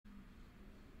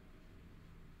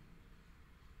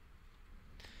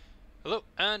Hello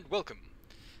and welcome.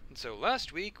 And so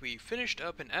last week we finished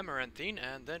up in Amaranthine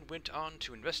and then went on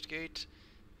to investigate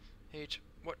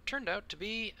what turned out to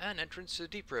be an entrance to the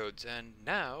Deep Roads, and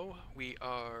now we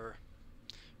are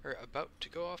about to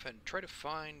go off and try to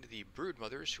find the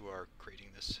broodmothers who are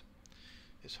creating this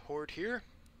horde here.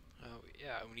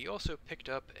 Yeah, and we also picked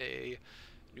up a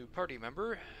new party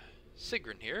member,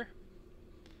 Sigrun here,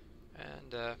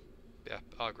 and yeah,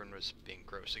 Ogren was being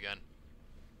gross again.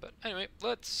 But anyway,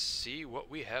 let's see what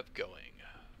we have going.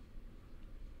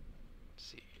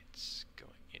 Let's see, it's going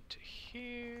into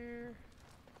here.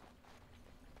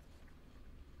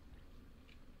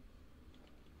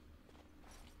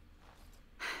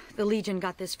 The Legion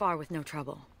got this far with no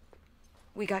trouble.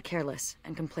 We got careless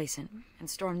and complacent and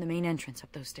stormed the main entrance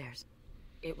up those stairs.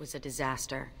 It was a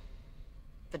disaster.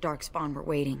 The Darkspawn were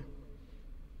waiting.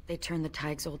 They turned the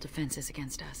Tig's old defenses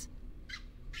against us.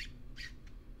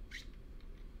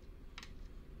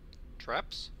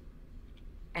 Traps?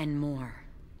 And more.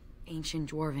 Ancient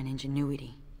Dwarven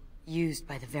ingenuity, used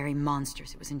by the very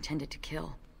monsters it was intended to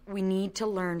kill. We need to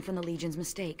learn from the Legion's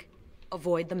mistake.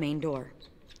 Avoid the main door.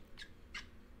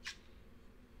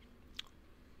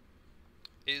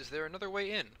 Is there another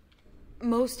way in?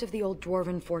 Most of the old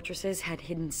Dwarven fortresses had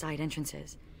hidden side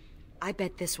entrances. I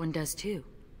bet this one does too.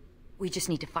 We just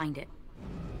need to find it.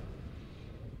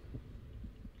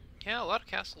 Yeah, a lot of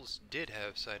castles did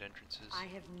have side entrances. I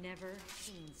have never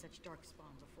seen such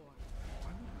Darkspawn before.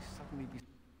 Why would we suddenly be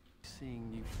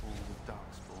seeing new forms of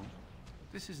Darkspawn?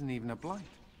 This isn't even a blight.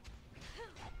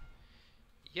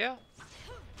 Yeah.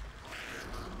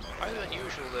 Highly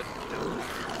unusual that...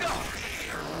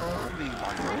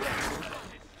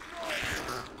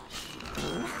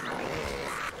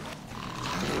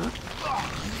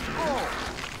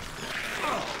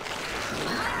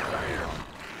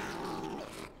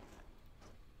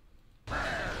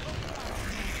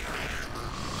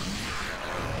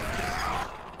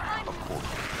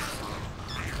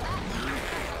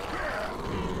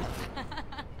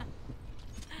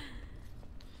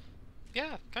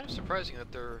 Yeah, kind of surprising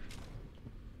that there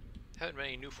haven't been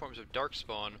any new forms of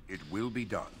Darkspawn. It will be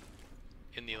done.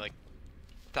 In the,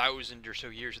 1,000 or so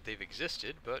years that they've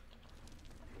existed, but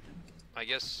I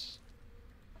guess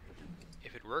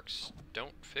if it works,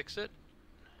 don't fix it.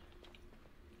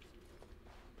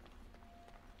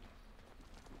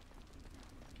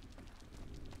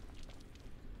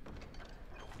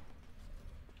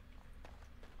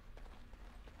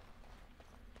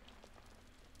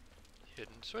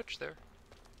 Hidden switch there.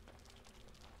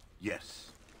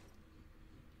 Yes.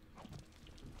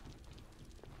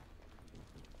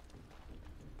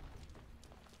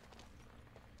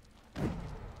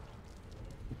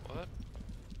 What?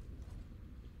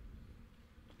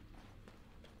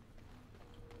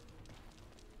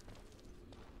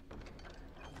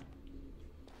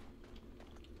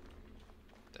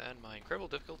 Then my incredible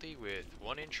difficulty with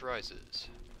 1 inch rises.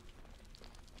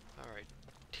 Alright.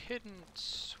 Hidden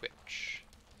switch.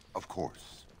 Of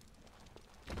course.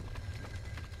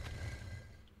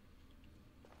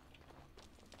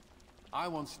 I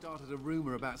once started a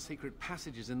rumor about secret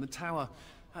passages in the tower.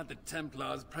 Had the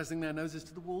Templars pressing their noses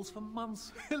to the walls for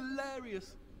months.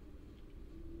 Hilarious.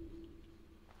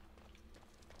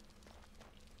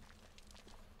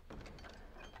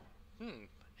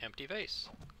 Empty vase.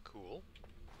 Cool.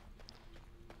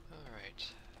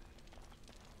 Alright.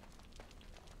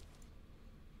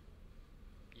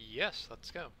 Yes,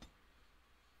 let's go.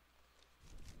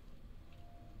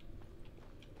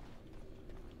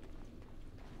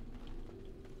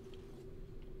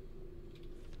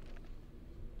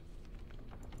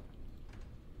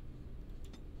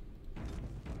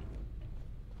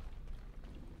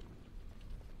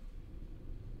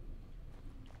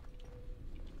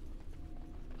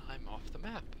 I'm off the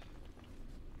map.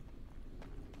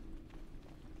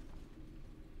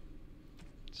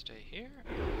 Stay here.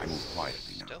 I move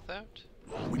quietly now. Stealth out.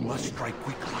 We must strike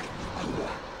quickly. Or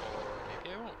maybe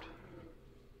I won't.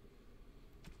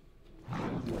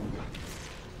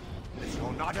 This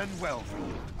will not end well for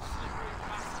you.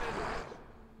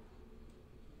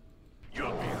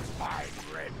 You'll be a fine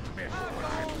red mist when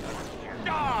I'm done.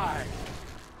 Die!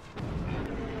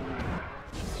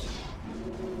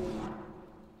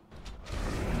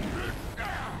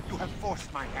 You have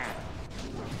forced my hand.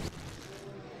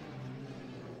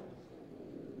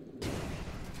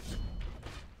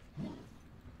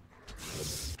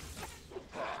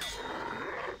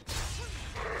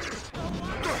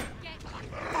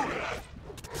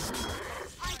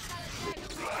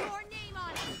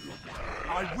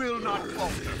 I will not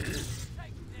falter.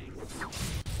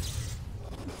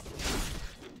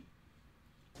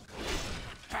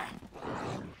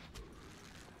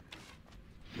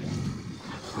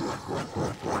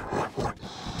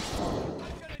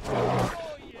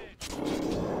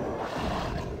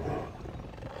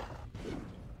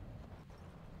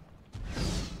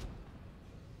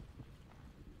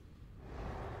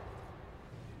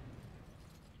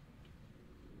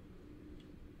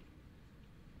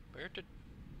 Where did...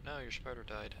 No, your spider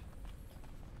died.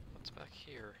 What's back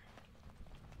here?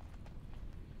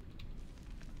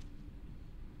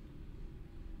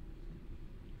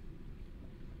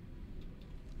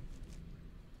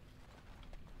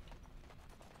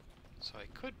 So I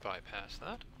could bypass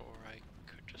that, or I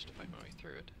could just fight my way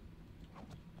through it.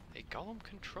 A golem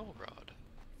control rod.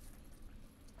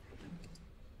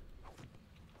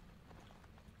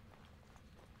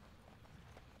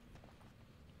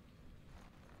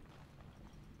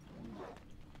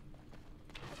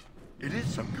 It is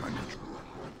some kind of...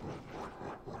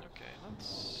 Okay,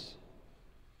 let's...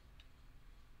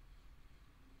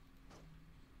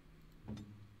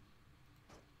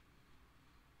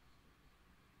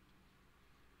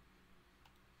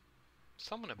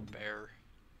 Summon a bear.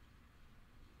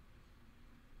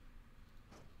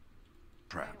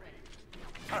 trap.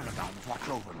 Paradons watch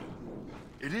over me.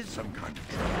 It is some kind of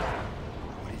trap.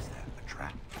 What is that? A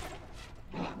trap?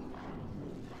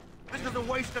 This is a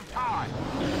waste of time.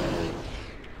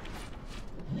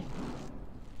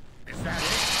 Is that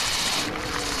it?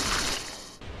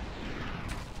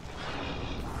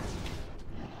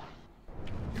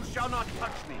 You shall not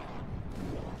touch me.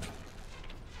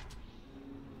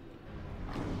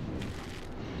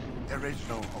 There is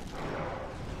no hope.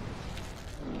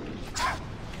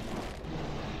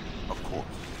 Of course.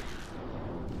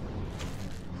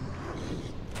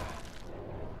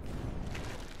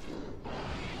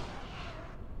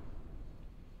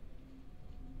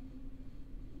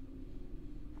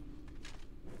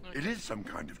 It is some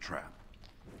kind of trap.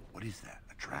 What is that?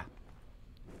 A trap?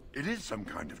 It is some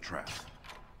kind of trap.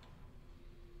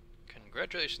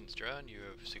 Congratulations, John. You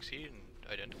have succeeded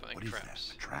in identifying What is traps.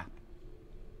 that? A trap?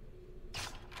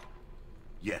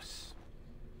 Yes.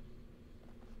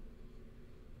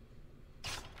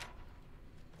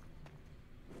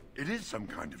 It is some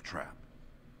kind of trap.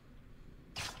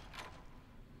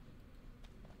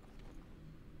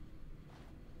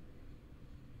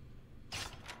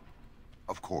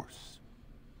 Of course.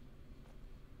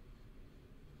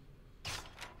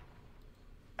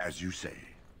 As you say.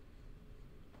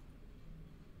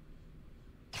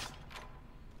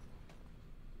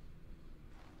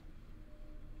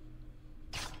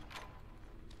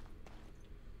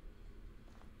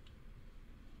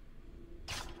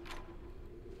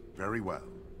 Very well.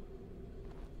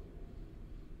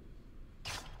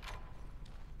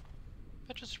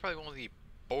 That's just probably one of the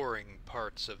boring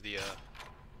parts of the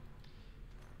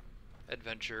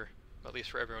adventure, at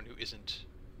least for everyone who isn't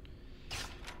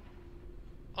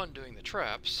undoing the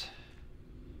traps.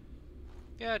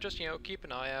 Yeah, just, you know, keep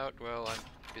an eye out while I'm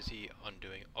busy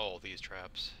undoing all these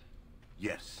traps.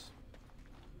 Yes.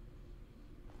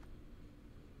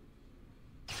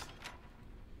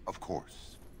 Of course.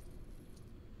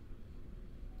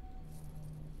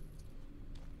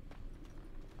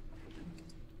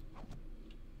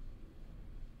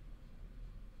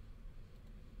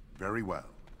 Very well.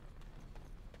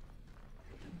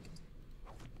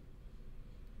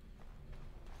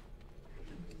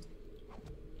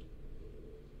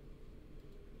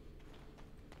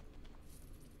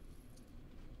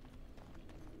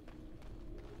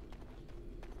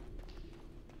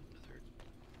 Another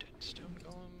dead stone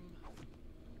golem.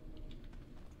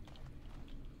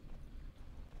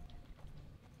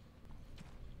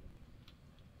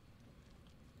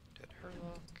 Dead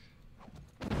Herlock.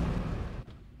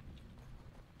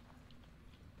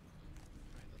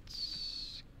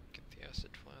 Let's get the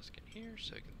acid flask in here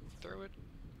so I can throw it.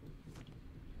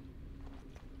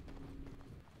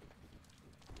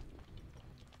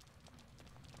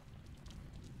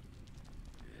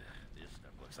 This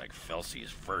stuff looks like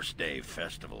Felsey's first day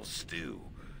festival stew.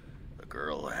 The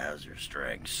girl has her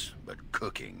strengths, but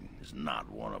cooking is not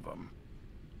one of them.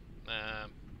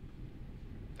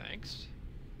 Thanks.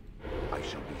 I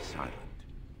shall be silent.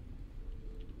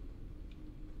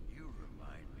 You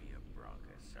remind me of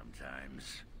Bronca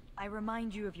sometimes. I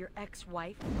remind you of your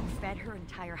ex-wife who fed her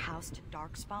entire house to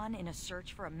Darkspawn in a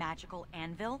search for a magical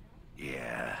anvil?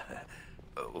 Yeah.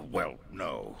 Well,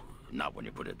 no. Not when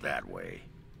you put it that way.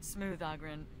 Smooth,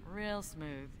 Ogren. Real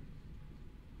smooth.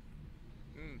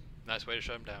 Nice way to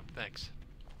shut him down. Thanks.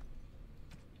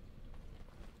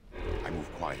 I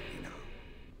move quietly now.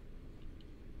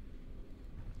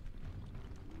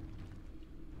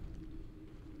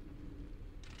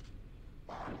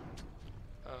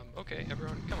 Okay,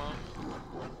 everyone, come on.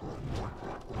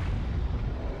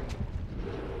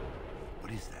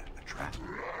 What is that? A trap?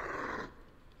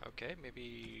 Okay,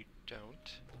 maybe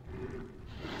don't.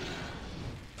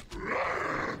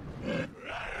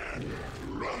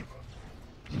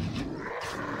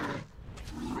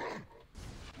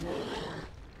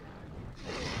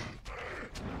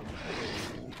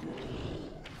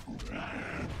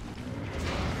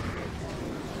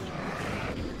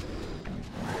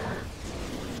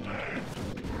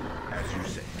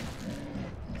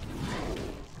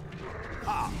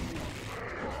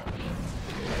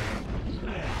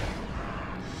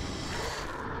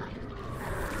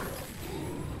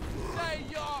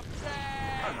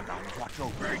 watch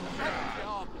over me.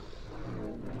 Job.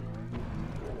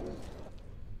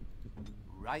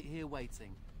 Right here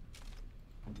waiting.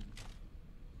 Go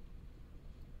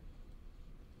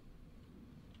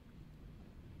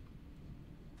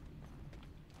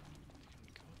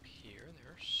up here,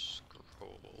 there are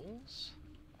scrolls.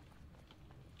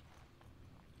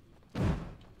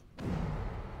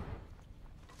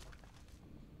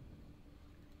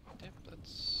 Yep,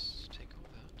 let's take all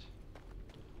that.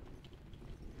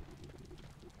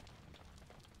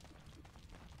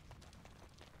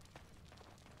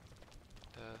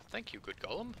 Thank you, good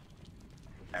golem.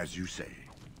 As you say.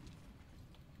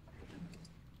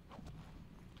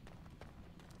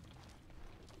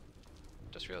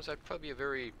 Just realized I'd probably be a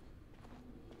very...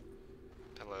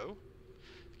 Hello?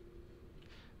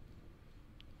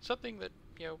 Something that,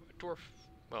 you know, a dwarf...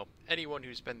 Well, anyone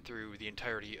who's been through the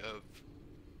entirety of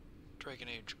Dragon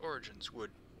Age Origins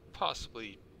would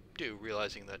possibly do,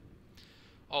 realizing that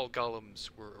all golems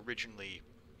were originally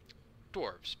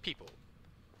dwarves, people.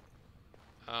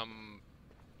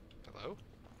 Hello?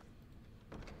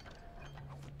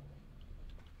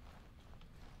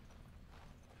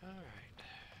 Alright.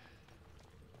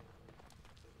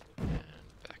 And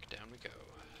back down we go.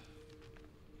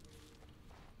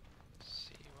 Let's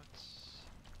see what's...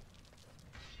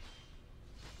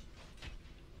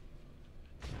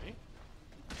 Okay.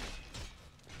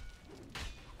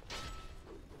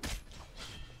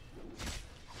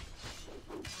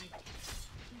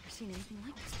 I've never seen anything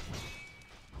like this before.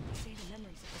 They say the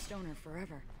memories of the stone are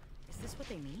forever. Is this what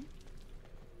they mean?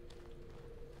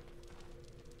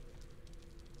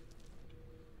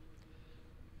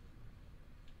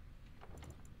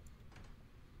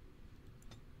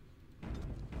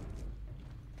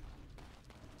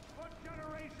 For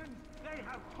generations, they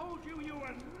have told you you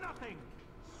were nothing,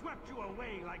 swept you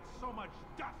away like so much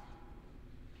dust.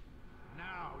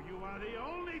 Now you are the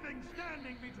only thing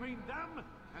standing between them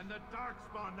and the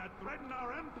Darkspawn that threaten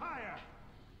our empire.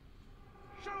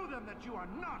 Show them that you are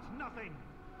not nothing.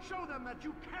 Show them that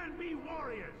you can be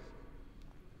warriors.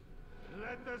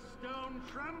 Let the stone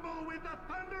tremble with the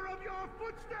thunder of your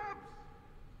footsteps.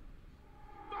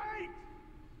 Fight!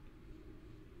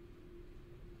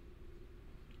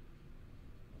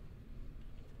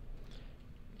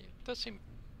 Yeah, it does seem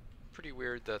pretty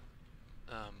weird that,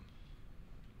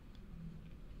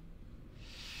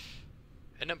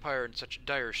 an empire in such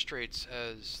dire straits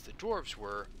as the dwarves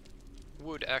were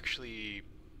would actually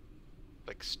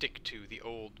like stick to the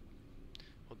old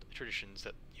traditions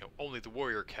that, you know, only the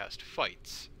warrior caste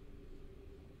fights.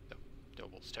 Though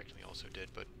nobles technically also did,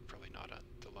 but probably not at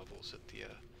the levels that the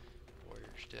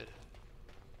warriors did.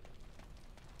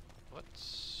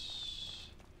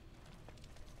 What's...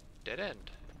 Dead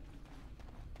end.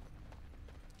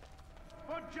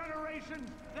 For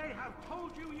generations, they have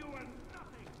told you you were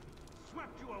nothing,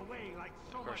 swept you away like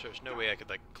so much. Of course, there's no way I could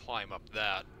like climb up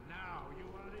that. Now you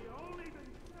are the only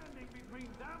thing standing between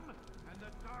them and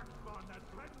the Darkspawn that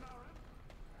threaten our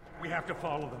empire. We have to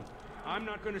follow them. I'm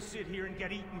not going to sit here and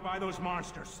get eaten by those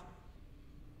monsters.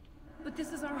 But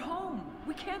this is our home.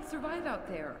 We can't survive out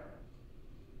there.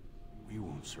 We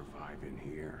won't survive in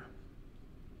here.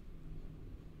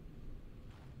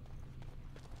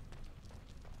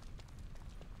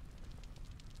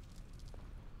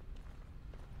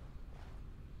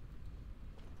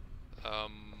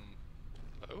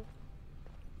 Hello?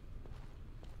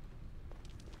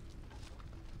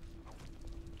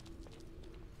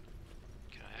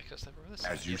 Can I access that from this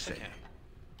side? As you Yes, I say. can.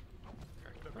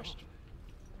 Alright, go first.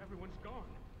 Everyone's gone.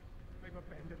 They've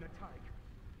abandoned the Tyke.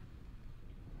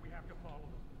 We have to follow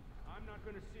them. I'm not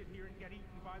going to sit here and get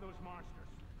eaten by those monsters.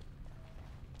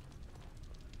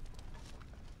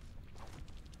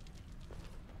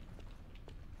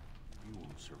 You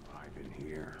won't survive in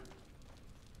here.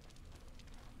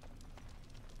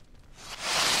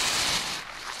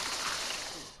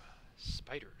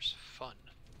 Spiders, fun.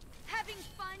 Having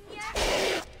fun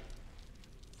yet?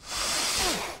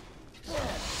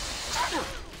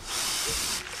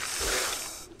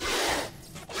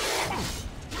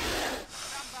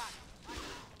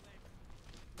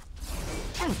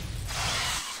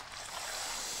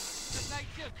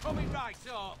 Coming right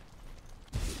up.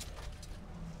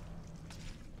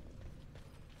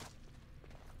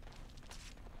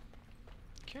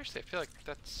 Curiously, I feel like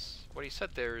that's what he said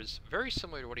there is very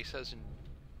similar to what he says in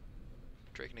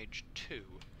Dragon Age 2.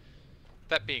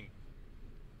 That being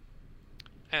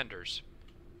Anders.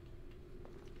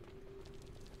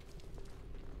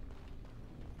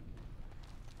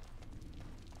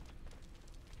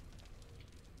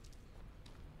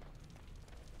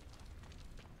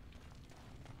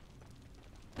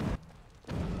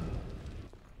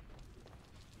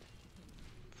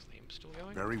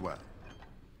 going? Very well.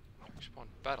 Darkspawn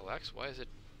battle axe. Why is it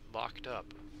locked up?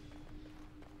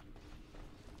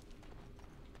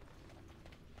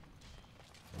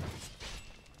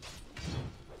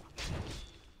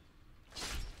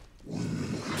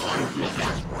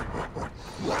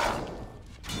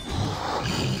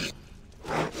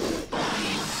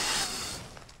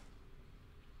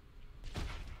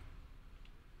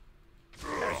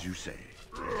 As you say.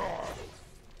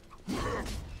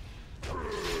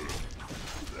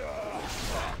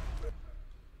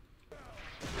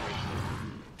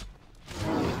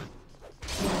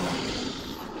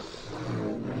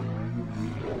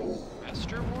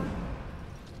 Master Ward?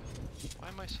 Why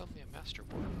am I suddenly a Master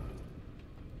Ward?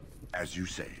 As you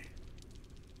say.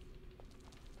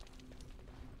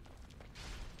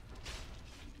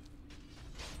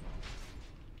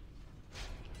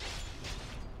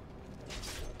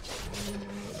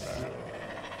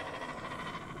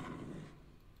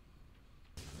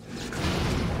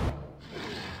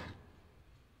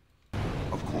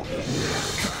 Of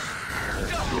course.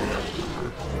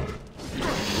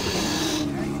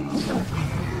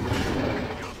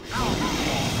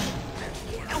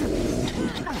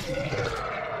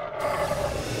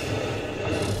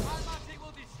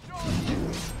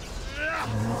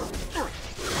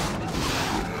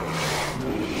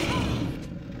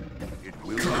 It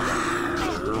will be done.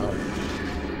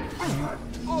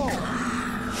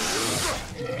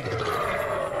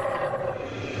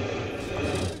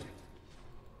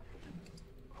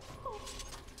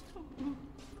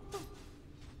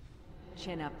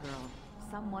 Chin up, girl.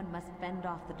 Someone must fend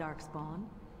off the Darkspawn.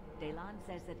 Daylon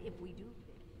says that if we do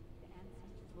this, the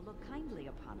ancestors will look kindly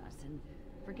upon us and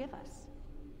forgive us.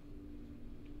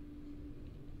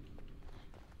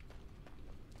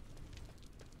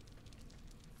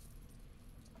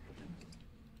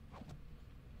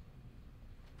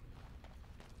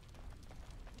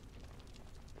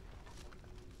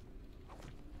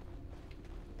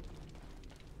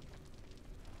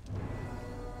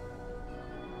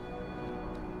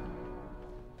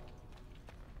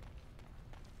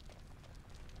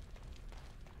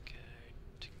 Okay,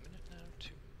 take a minute now to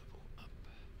level up.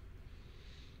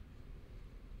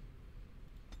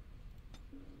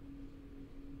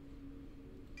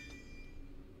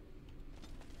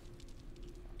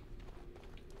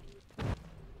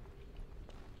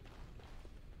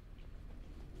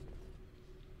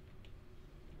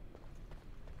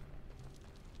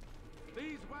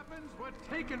 These weapons were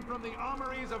taken from the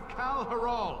armories of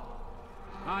Kal'Hirol.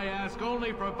 I ask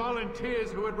only for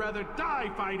volunteers who would rather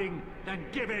die fighting than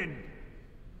give in.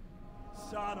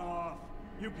 Sod off.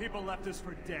 You people left us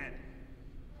for dead.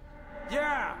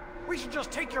 Yeah! We should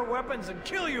just take your weapons and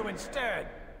kill you instead!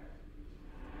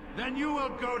 Then you will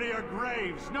go to your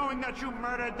graves, knowing that you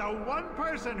murdered the one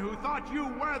person who thought you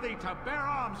worthy to bear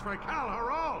arms for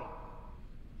Kal'Hirol!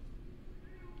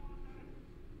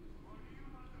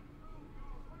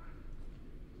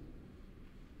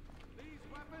 These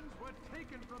weapons were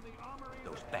taken from the armory.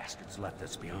 Those bastards left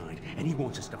us behind, and he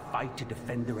wants us to fight to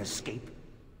defend their escape?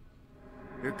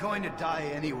 You're going to die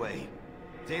anyway.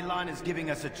 Daylon is giving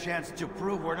us a chance to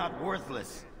prove we're not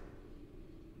worthless.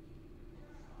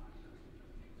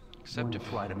 Except if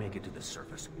try to make it to the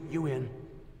surface. You in?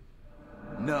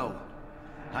 No.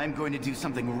 I'm going to do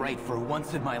something right for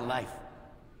once in my life.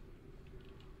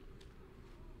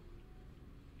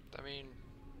 I mean,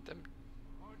 them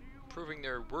proving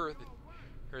their worth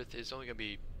is only going to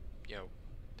be, you know,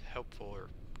 helpful or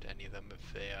to any of them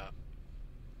if they,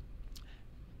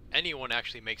 anyone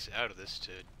actually makes it out of this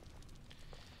to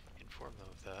inform them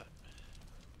of that.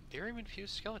 Lyrium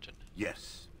infused skeleton.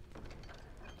 Yes.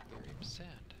 Lyrium sand.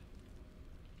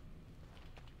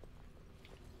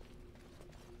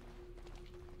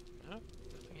 Nope,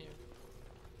 nothing here.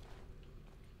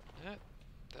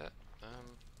 That,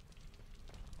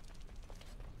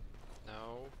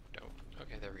 no, don't.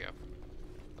 Okay, there we go.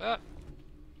 Ah!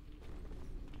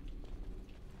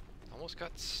 Almost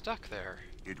got stuck there.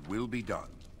 It will be done.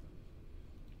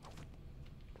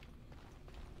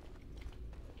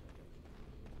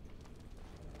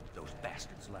 Those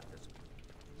bastards left us.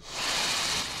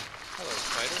 Hello,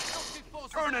 spider.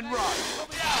 Turn and run!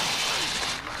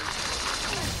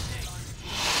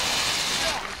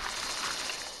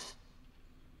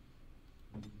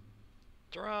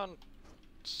 Duran,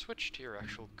 switch to your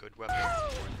actual good weapon.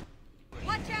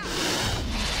 Watch out!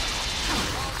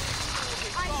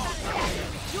 I've got a tattoo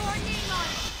with your name on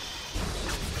it!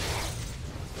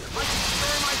 I can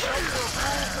spare myself for a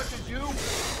fool such as you?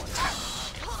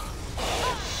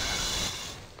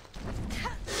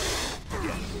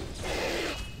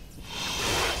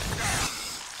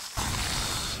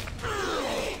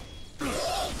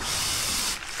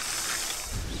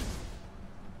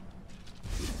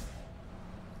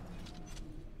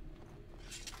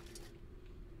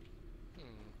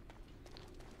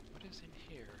 is in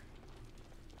here?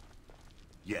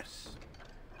 Yes.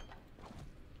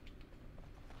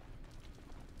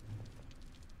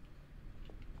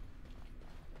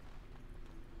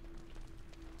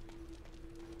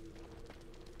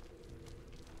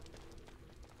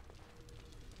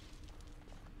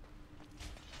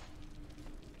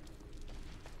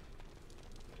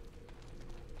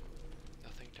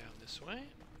 Nothing down this way.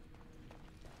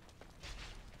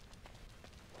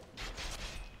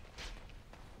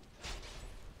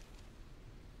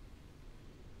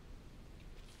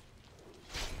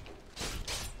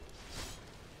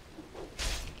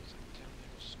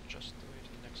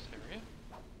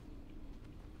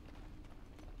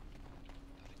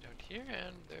 Here,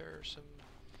 and there's some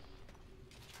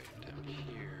right down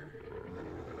here.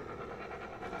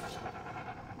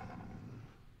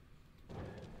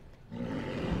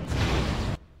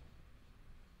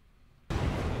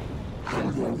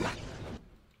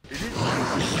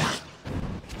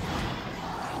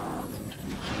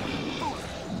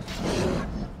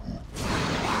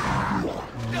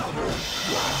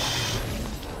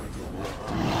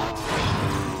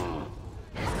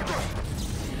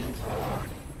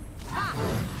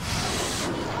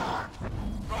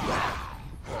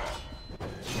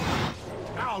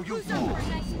 Who's up for a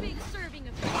nice big serving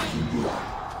of food?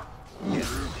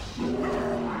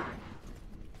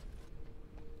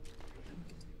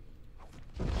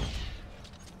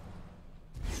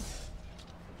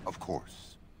 Of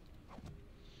course.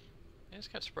 Yeah, it's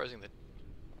kind of surprising that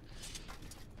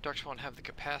Darkspawn have the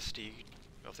capacity,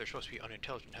 well, if they're supposed to be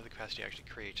unintelligent, have the capacity to actually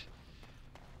create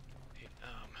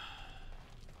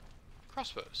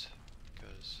crossbows,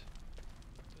 because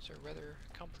those are rather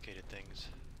complicated things.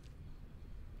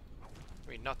 I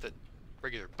mean, not that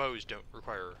regular bows don't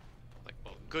require, like,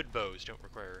 well, good bows don't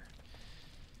require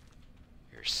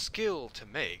your skill to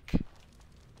make.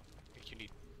 You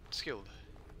need skilled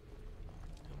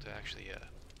to actually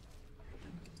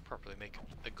properly make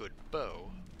a good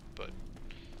bow, but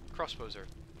crossbows are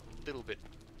a little bit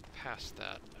past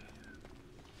that.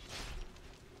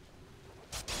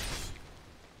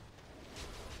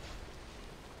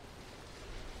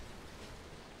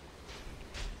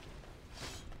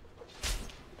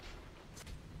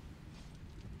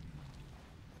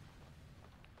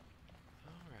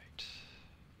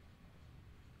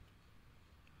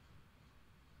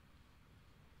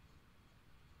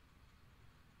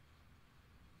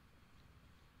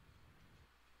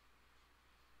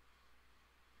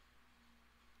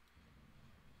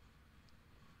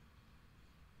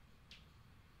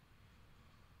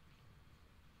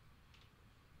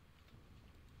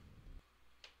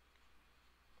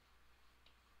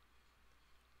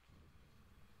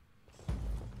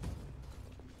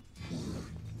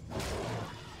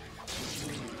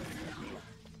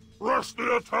 Press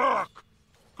the attack!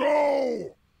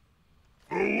 Go!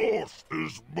 The lost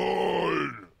is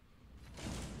mine!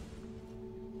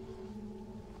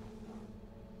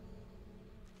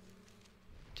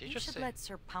 You should let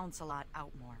Sir Pounce-a-Lot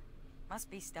out more. Must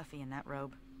be stuffy in that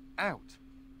robe. Out?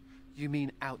 You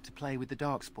mean out to play with the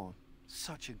Darkspawn?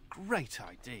 Such a great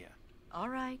idea. All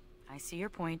right, I see your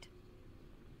point.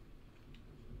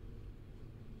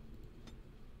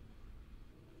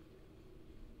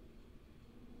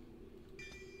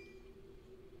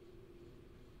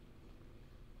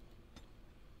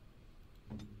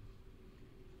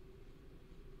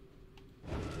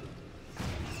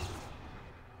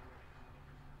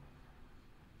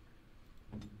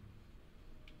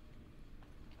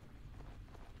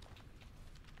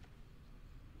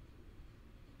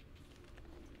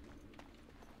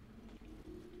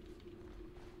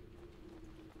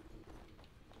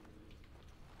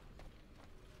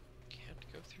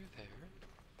 Through there.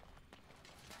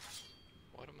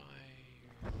 What am I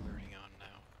learning on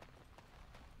now?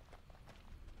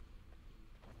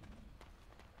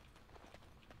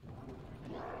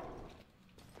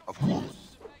 Of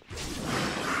course.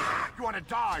 You want to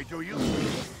die, do you?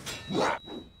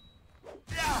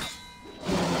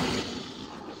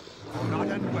 Oh, not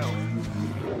end well.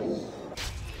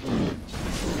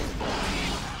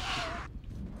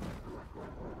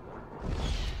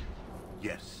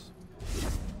 Yes.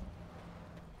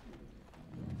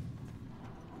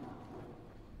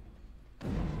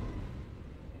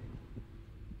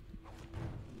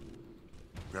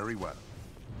 Very well.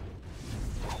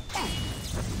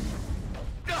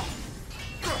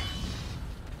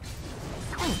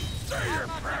 Say your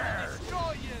prayers!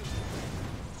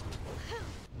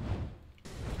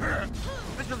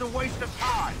 This is a waste of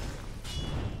time!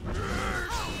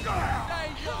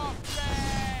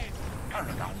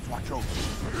 Paragons, watch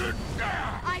over.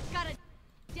 I've got a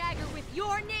dagger with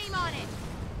your name on it!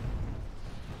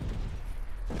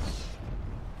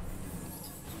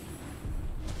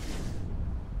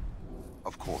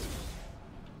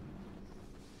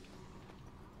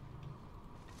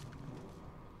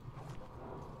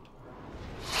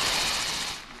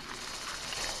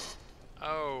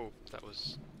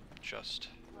 just.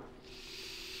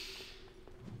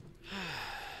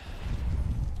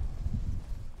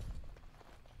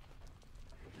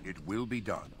 It will be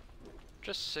done.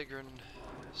 Just Sigrun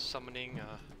summoning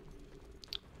a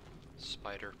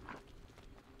spider.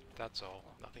 That's all,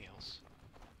 nothing else.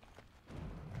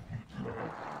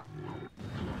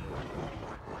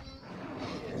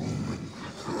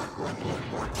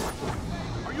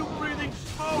 Are you breathing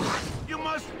smoke? You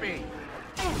must be.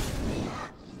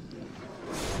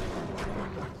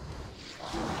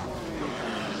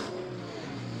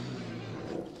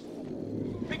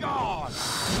 Be gone!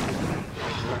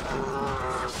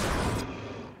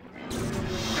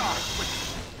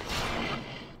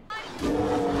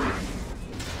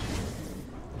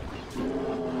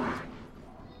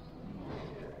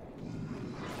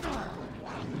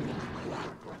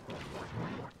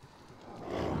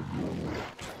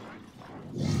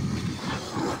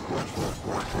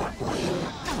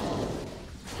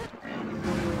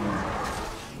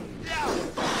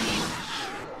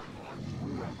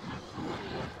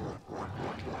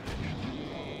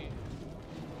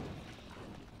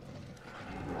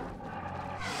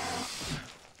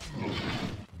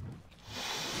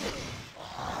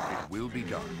 Will be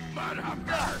done.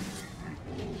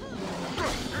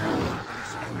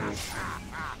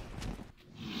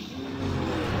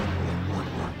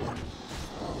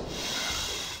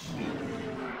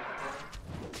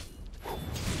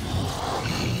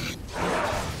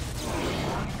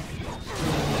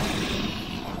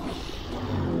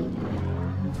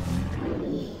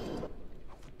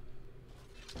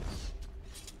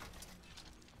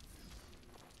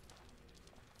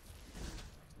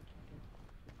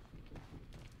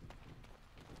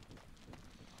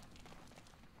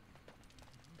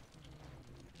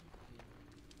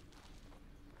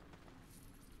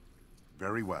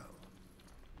 Very well.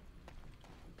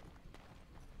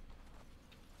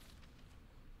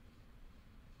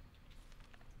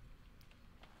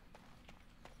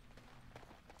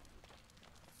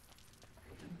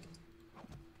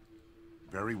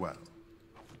 Very well.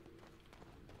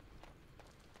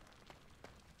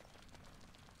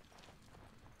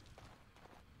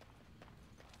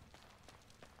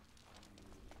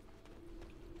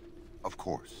 Of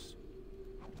course.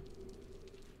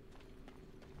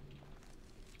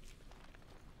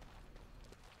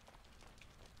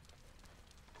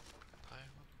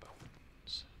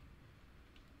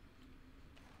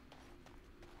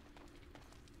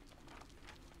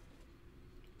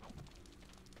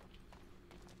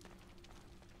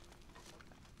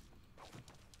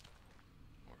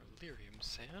 Lyrium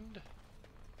sand.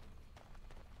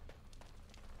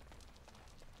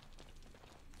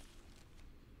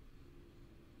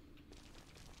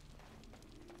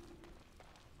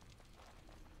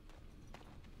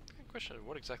 Question of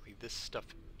what exactly this stuff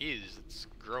is that's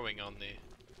growing on the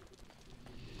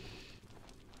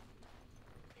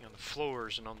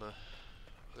floors and on the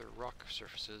other rock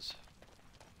surfaces.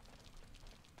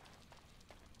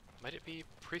 Might it be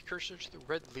precursor to the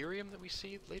red lyrium that we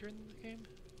see later in the game?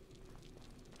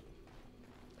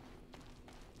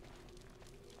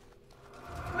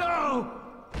 No!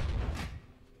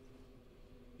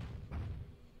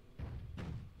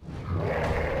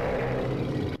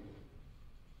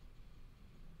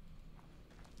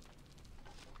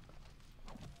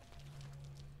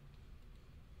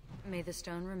 May the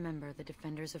stone remember the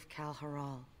defenders of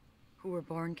Kal'Hirol, who were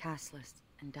born casteless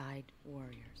and died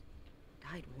warriors.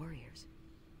 Died warriors?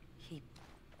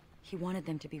 He wanted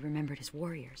them to be remembered as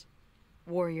warriors.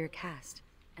 Warrior caste.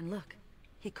 And look,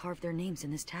 he carved their names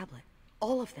in this tablet.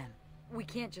 All of them. We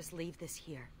can't just leave this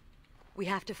here. We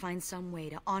have to find some way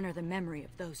to honor the memory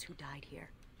of those who died here.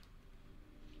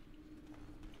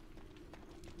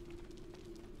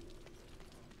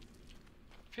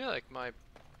 I feel like my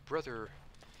brother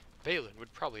Valen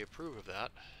would probably approve of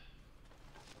that.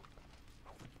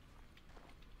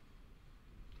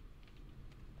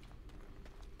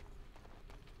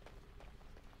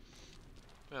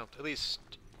 Well, at least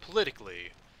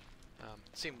politically,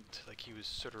 it seemed like he was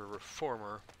sort of a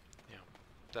reformer, you know,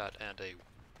 that and a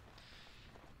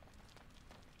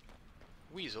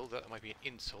weasel. That might be an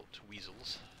insult to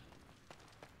weasels.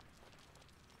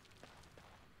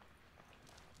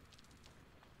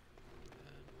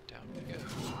 And down we go.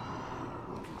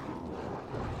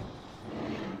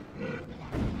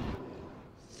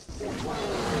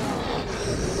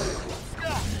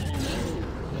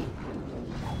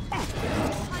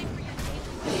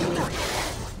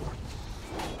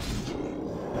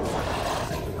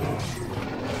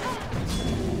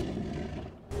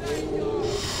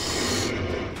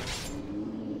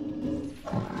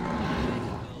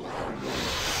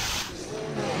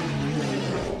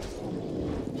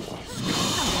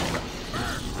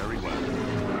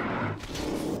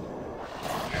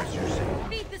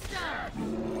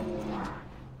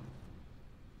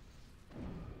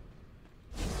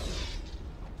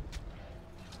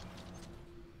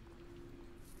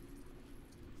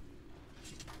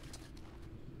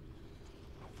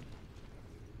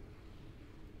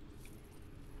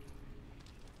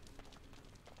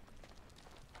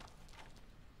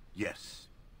 Yes.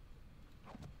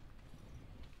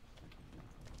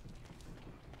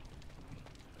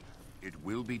 It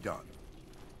will be done.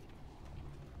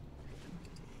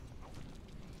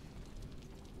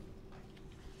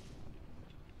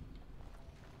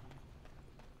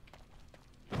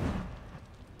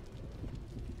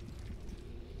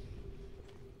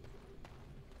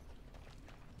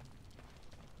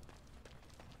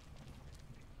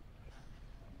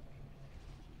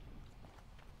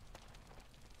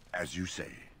 As you say.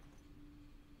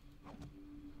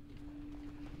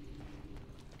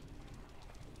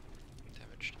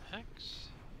 Damaged axe.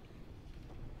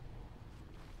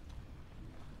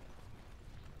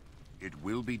 It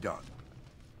will be done.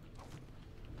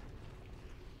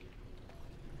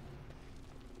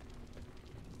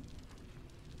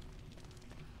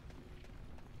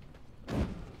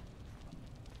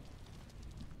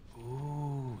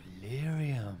 Ooh,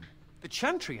 lyrium. The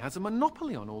Chantry has a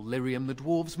monopoly on all lyrium the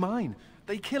dwarves mine.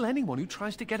 They kill anyone who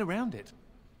tries to get around it.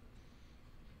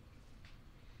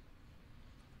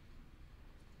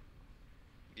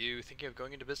 You thinking of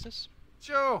going into business?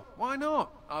 Sure, why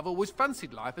not? I've always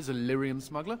fancied life as a lyrium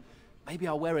smuggler. Maybe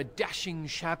I'll wear a dashing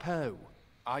chapeau.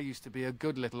 I used to be a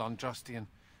good little Andrastian.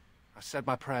 I said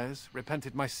my prayers,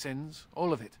 repented my sins,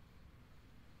 all of it.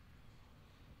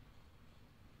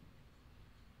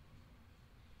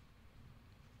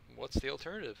 What's the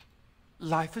alternative?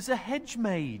 Life as a hedge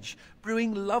mage,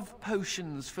 brewing love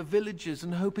potions for villagers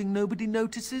and hoping nobody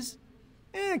notices.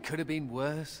 It could have been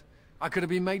worse. I could have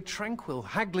been made tranquil,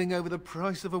 haggling over the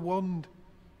price of a wand.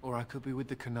 Or I could be with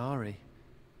the Canary.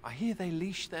 I hear they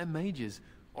leash their mages.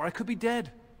 Or I could be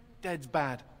dead. Dead's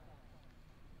bad.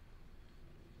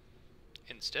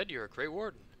 Instead, you're a Grey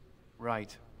Warden.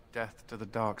 Right. Death to the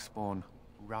Darkspawn.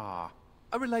 Rah.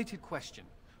 A related question.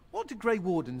 What do Grey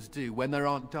Wardens do when there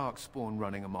aren't Darkspawn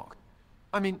running amok?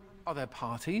 I mean, are there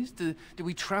parties? Do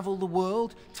we travel the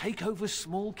world? Take over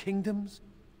small kingdoms?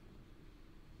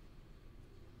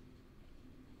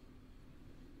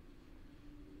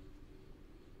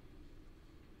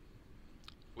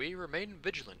 We remain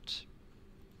vigilant.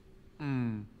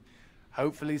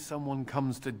 Hopefully someone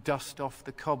comes to dust off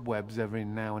the cobwebs every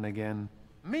now and again.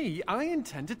 Me, I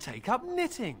intend to take up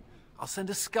knitting. I'll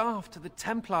send a scarf to the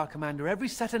Templar commander every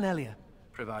Saturnalia,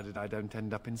 provided I don't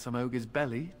end up in some ogre's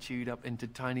belly, chewed up into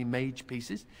tiny mage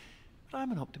pieces. But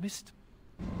I'm an optimist.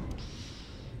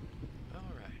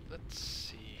 Alright, let's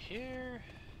see here.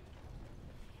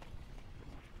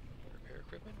 Repair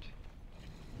equipment.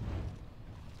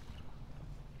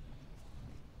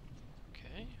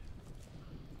 Okay.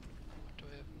 What do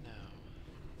I have now?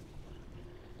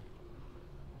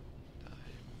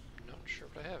 I'm not sure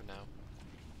what I have now.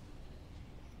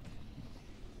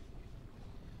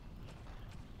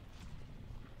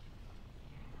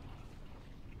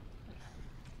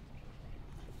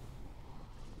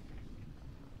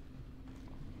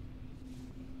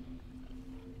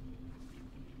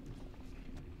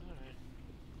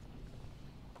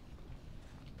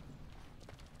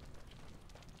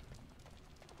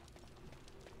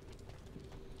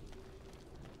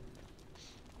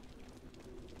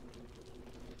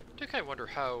 I wonder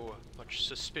how much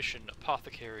suspicion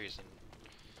apothecaries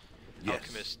and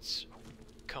alchemists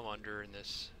come under in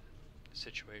this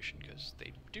situation, because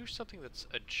they do something that's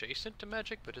adjacent to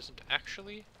magic but isn't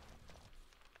actually.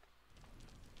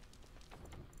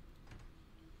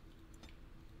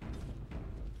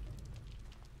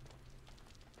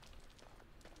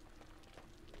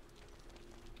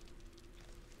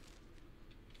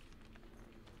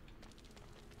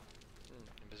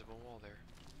 Invisible wall there.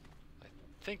 I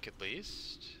think at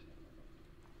least.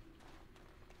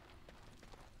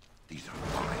 These are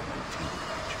vile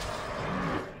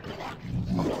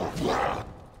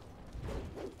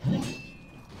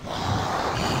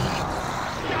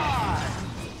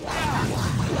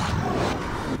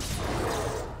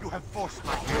You have forced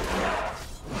my hand.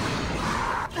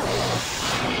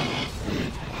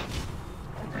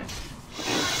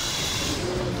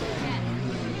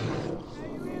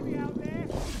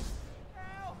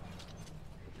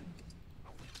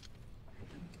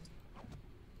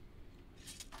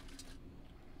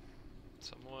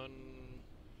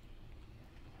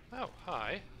 Oh,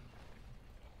 hi.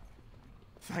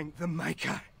 Thank the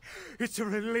Maker. It's a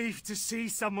relief to see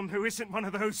someone who isn't one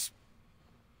of those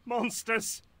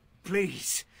monsters.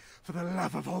 Please, for the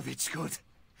love of all that's good,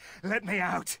 let me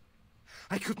out.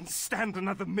 I couldn't stand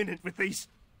another minute with these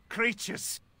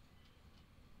creatures.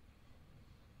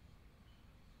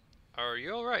 Are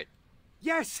you alright?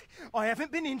 Yes, I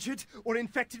haven't been injured or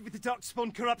infected with the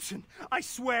Darkspawn corruption. I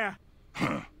swear.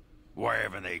 Why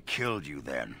haven't they killed you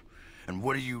then? And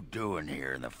what are you doing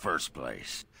here in the first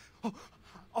place? Oh,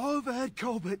 I overheard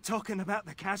Colbert talking about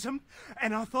the chasm,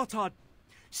 and I thought I'd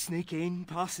sneak in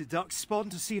past the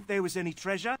Darkspawn to see if there was any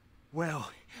treasure.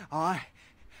 Well, I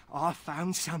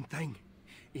found something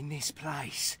in this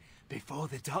place before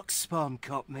the Darkspawn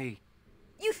caught me.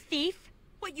 You thief!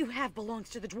 What you have belongs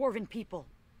to the Dwarven people.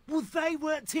 Well, they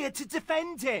weren't here to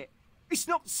defend it. It's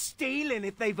not stealing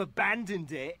if they've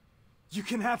abandoned it. You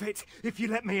can have it if you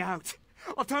let me out.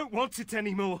 I don't want it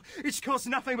anymore. It's caused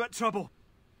nothing but trouble.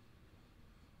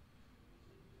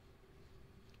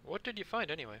 What did you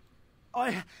find anyway?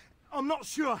 I'm not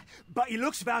sure, but it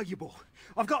looks valuable.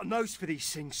 I've got a nose for these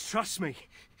things, trust me.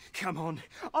 Come on,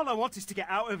 all I want is to get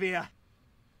out of here.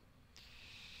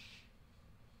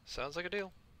 Sounds like a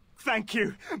deal. Thank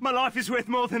you. My life is worth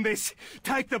more than this.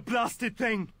 Take the blasted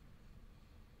thing.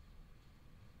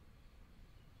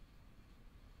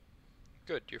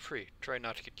 Good, you're free. Try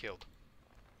not to get killed.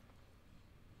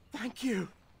 Thank you.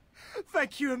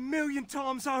 Thank you 1,000,000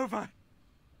 times over.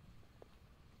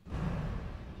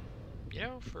 You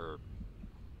know, I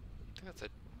think that's a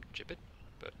gibbet,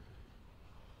 but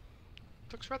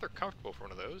it looks rather comfortable for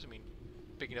one of those. I mean,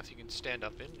 big enough you can stand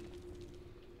up in.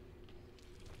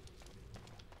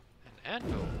 An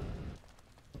anvil.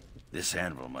 This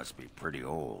anvil must be pretty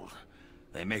old.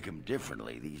 They make them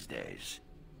differently these days.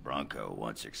 Bronco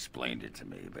once explained it to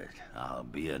me, but I'll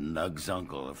be a Nug's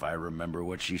uncle if I remember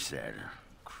what she said.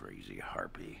 Crazy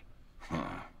harpy.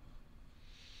 Huh.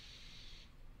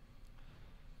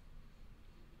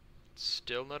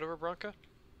 Still not over Bronca?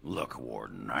 Look,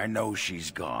 Warden, I know she's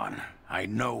gone. I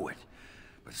know it.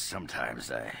 But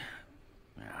sometimes I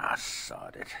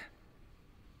sod it.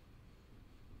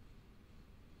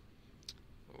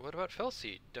 What about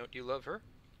Felsie? Don't you love her?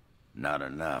 Not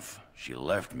enough. She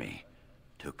left me.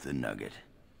 Took the nugget.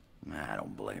 I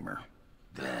don't blame her.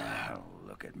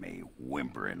 Look at me,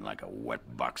 whimpering like a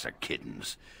wet box of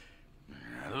kittens.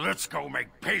 Let's go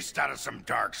make paste out of some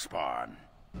Darkspawn.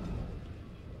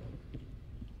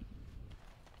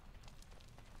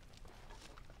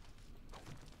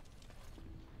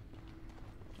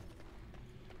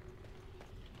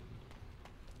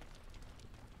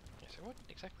 So what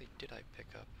exactly did I pick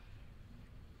up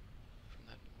from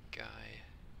that guy?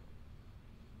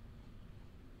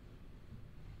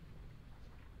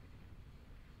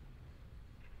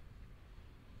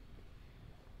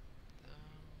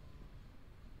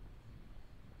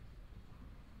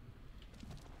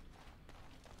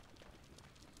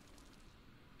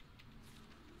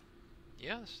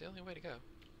 Yeah, that's the only way to go.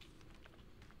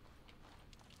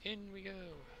 In we go.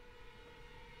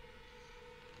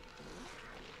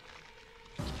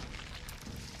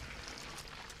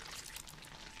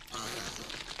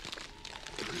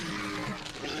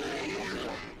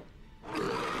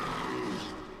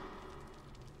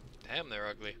 Damn, they're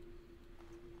ugly.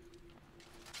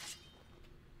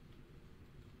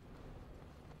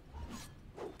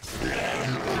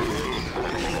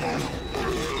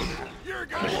 You're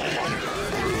gonna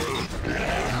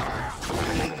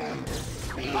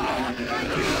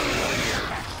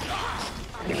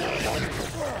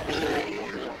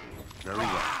Very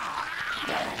well.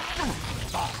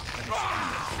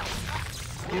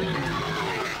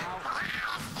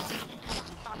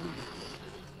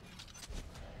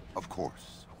 Of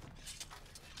course.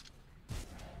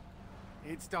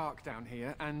 It's dark down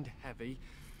here, and heavy.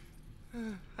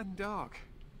 And dark.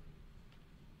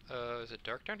 Is it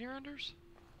dark down here, Anders?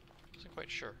 Wasn't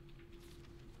quite sure.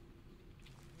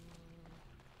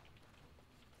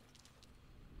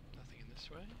 Nothing in this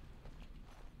way.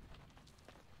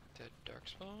 Dead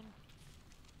Darkspawn.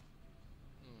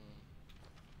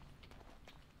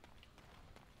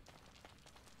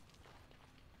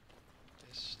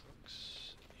 This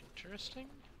looks interesting.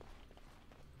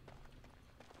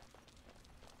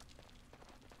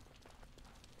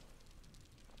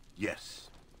 Yes.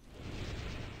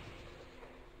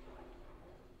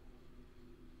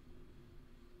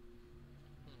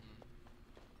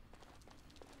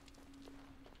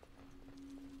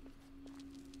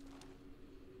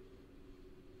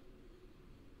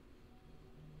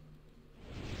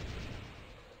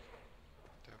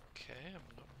 Okay,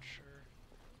 I'm not sure.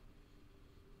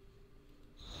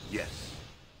 Yes.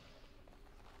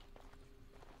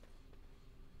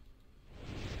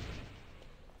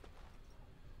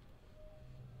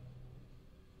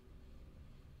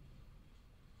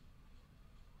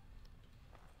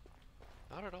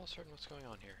 Not at all certain what's going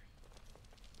on here.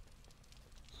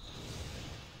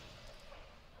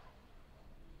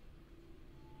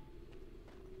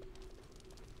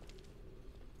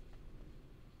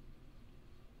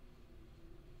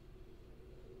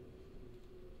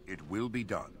 It will be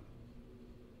done.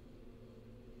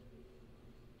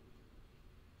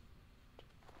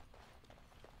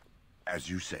 As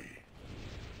you say.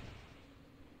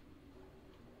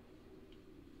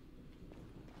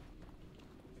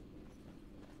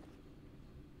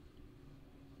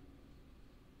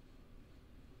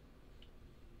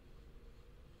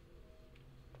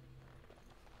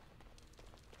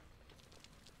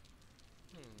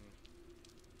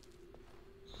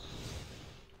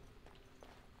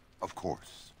 Of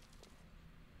course.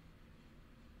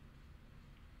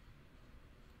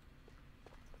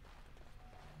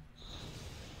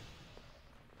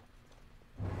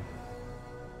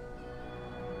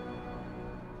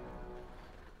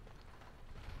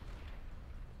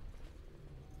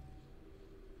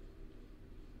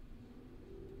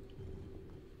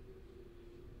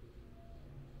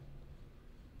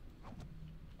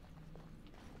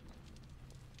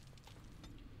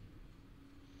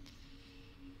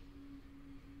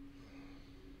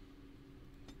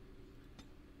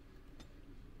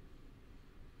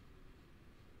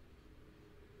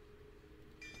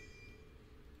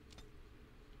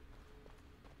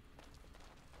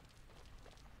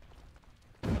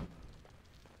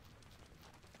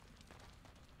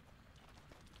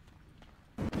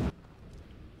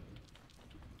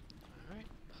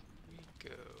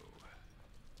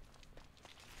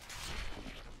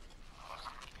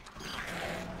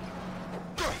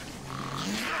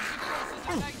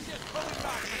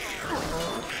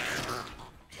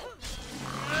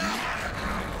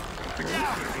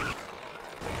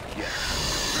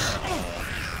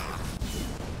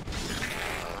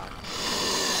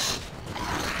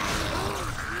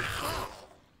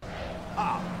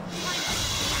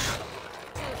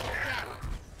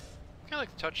 I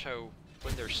like to touch how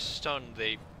when they're stunned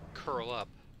they curl up.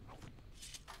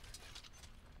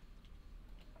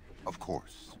 Of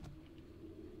course.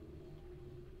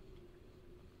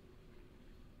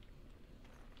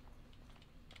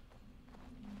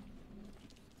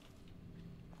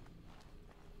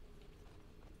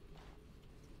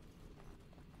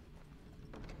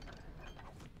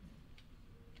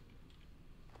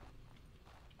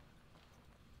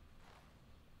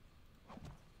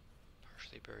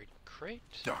 Partially buried crate.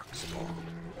 Darkspawn.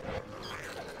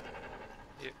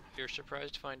 You're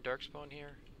surprised to find Darkspawn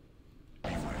here?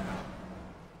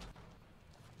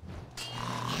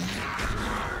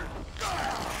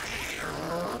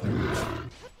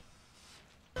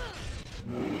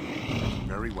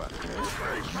 Very well.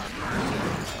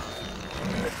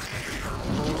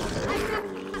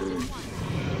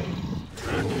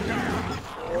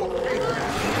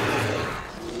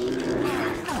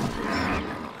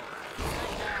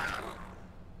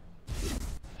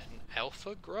 An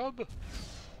alpha grub?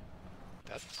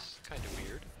 That's kind of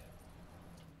weird.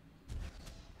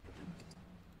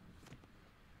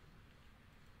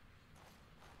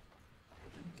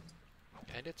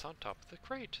 And it's on top of the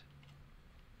crate.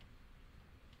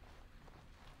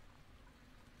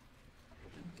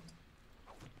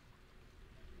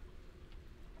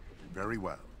 Very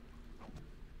well.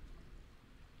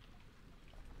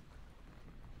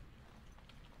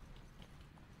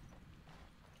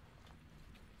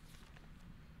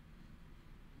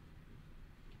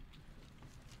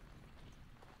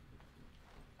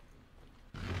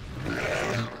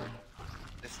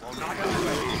 This will not go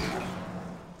away.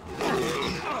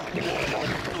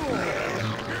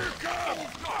 Here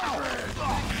comes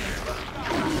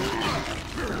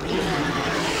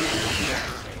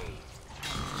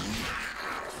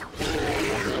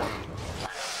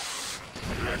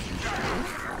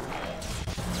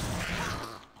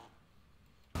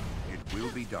It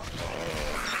will be done.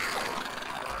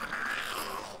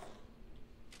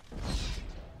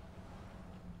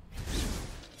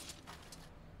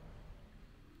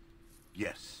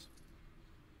 Yes.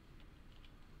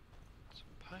 There's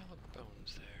a pile of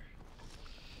bones there.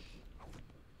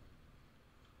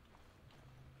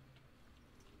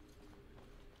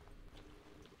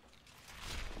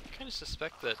 I kind of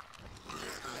suspect that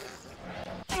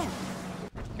the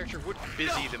character would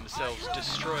busy themselves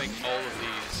destroying all of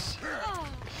these.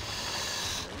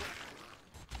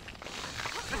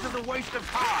 This is a waste of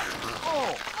time.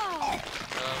 Oh.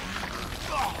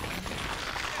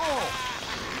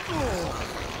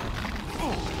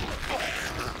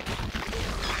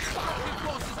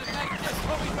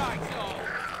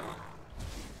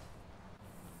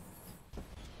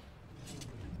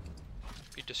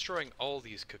 Be destroying all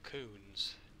these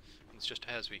cocoons. It's just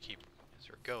as we're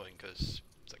going, because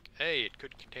it's like, hey, it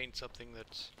could contain something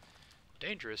that's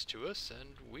dangerous to us,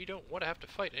 and we don't want to have to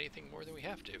fight anything more than we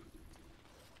have to.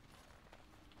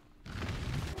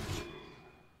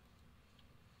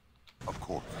 Of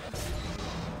course.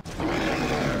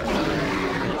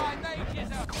 My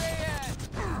mages are clear!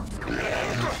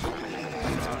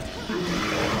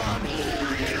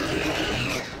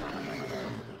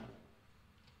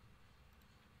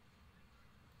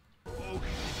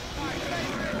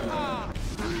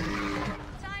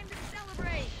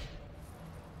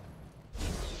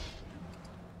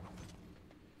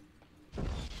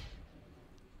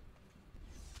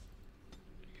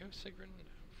 Sigrun,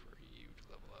 for you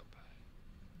to level up.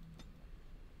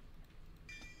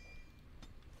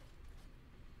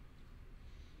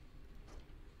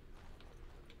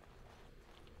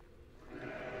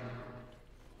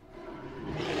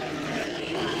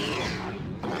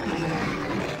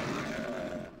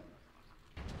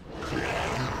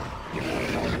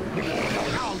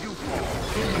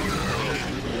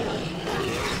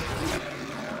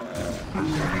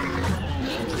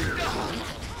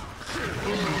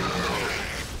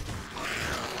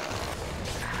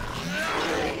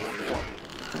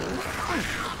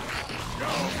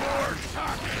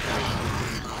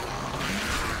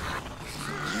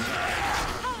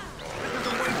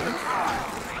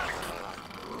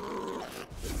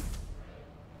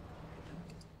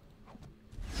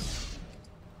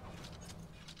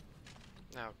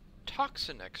 Now,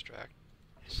 toxin extract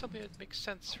is something that makes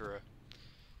sense for a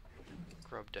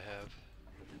grub to have.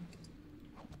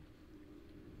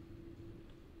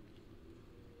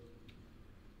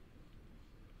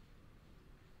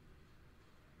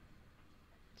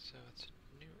 So it's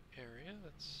a new area.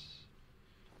 That's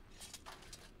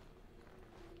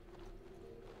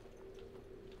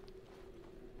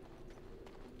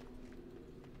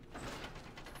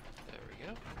there we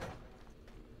go.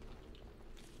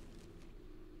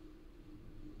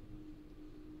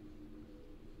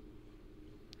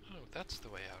 Oh, that's the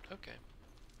way out. Okay.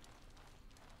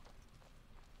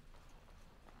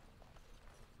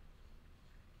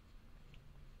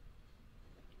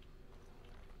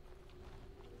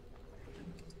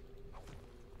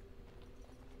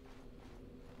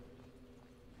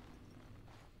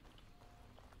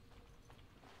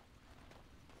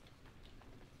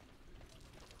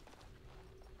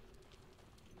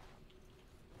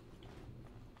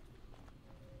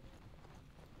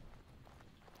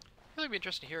 It'd be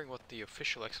interesting hearing what the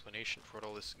official explanation for what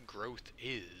all this growth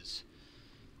is.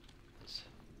 This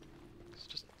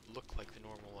doesn't look like the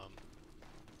normal,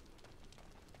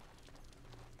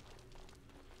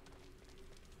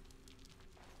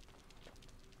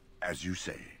 As you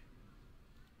say.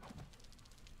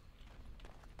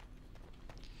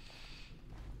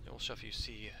 the old stuff you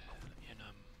see in,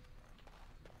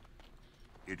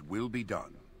 It will be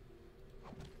done.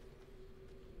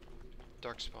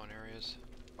 Darkspawn areas.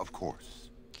 Of course.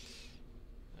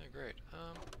 Oh, great.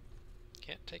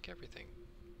 Can't take everything.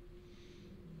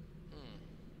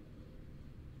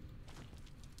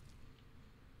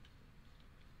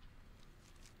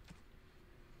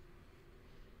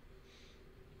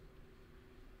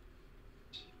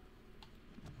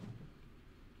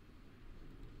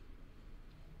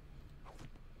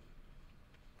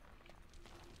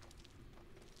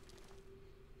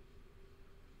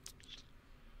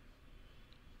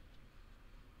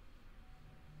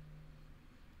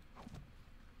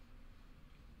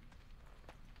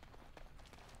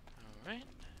 Alright.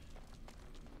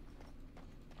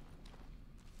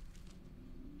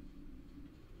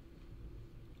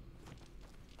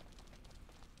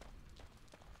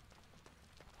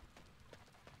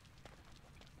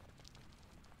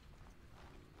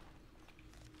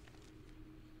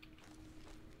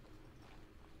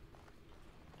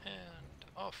 And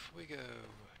off we go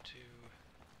to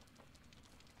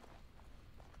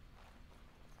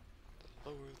the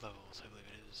lower levels, I believe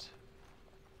it is.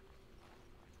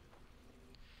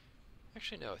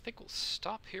 Actually, no, I think we'll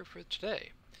stop here for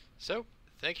today. So,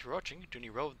 thank you for watching, do any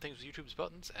relevant things with YouTube's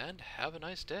buttons, and have a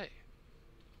nice day.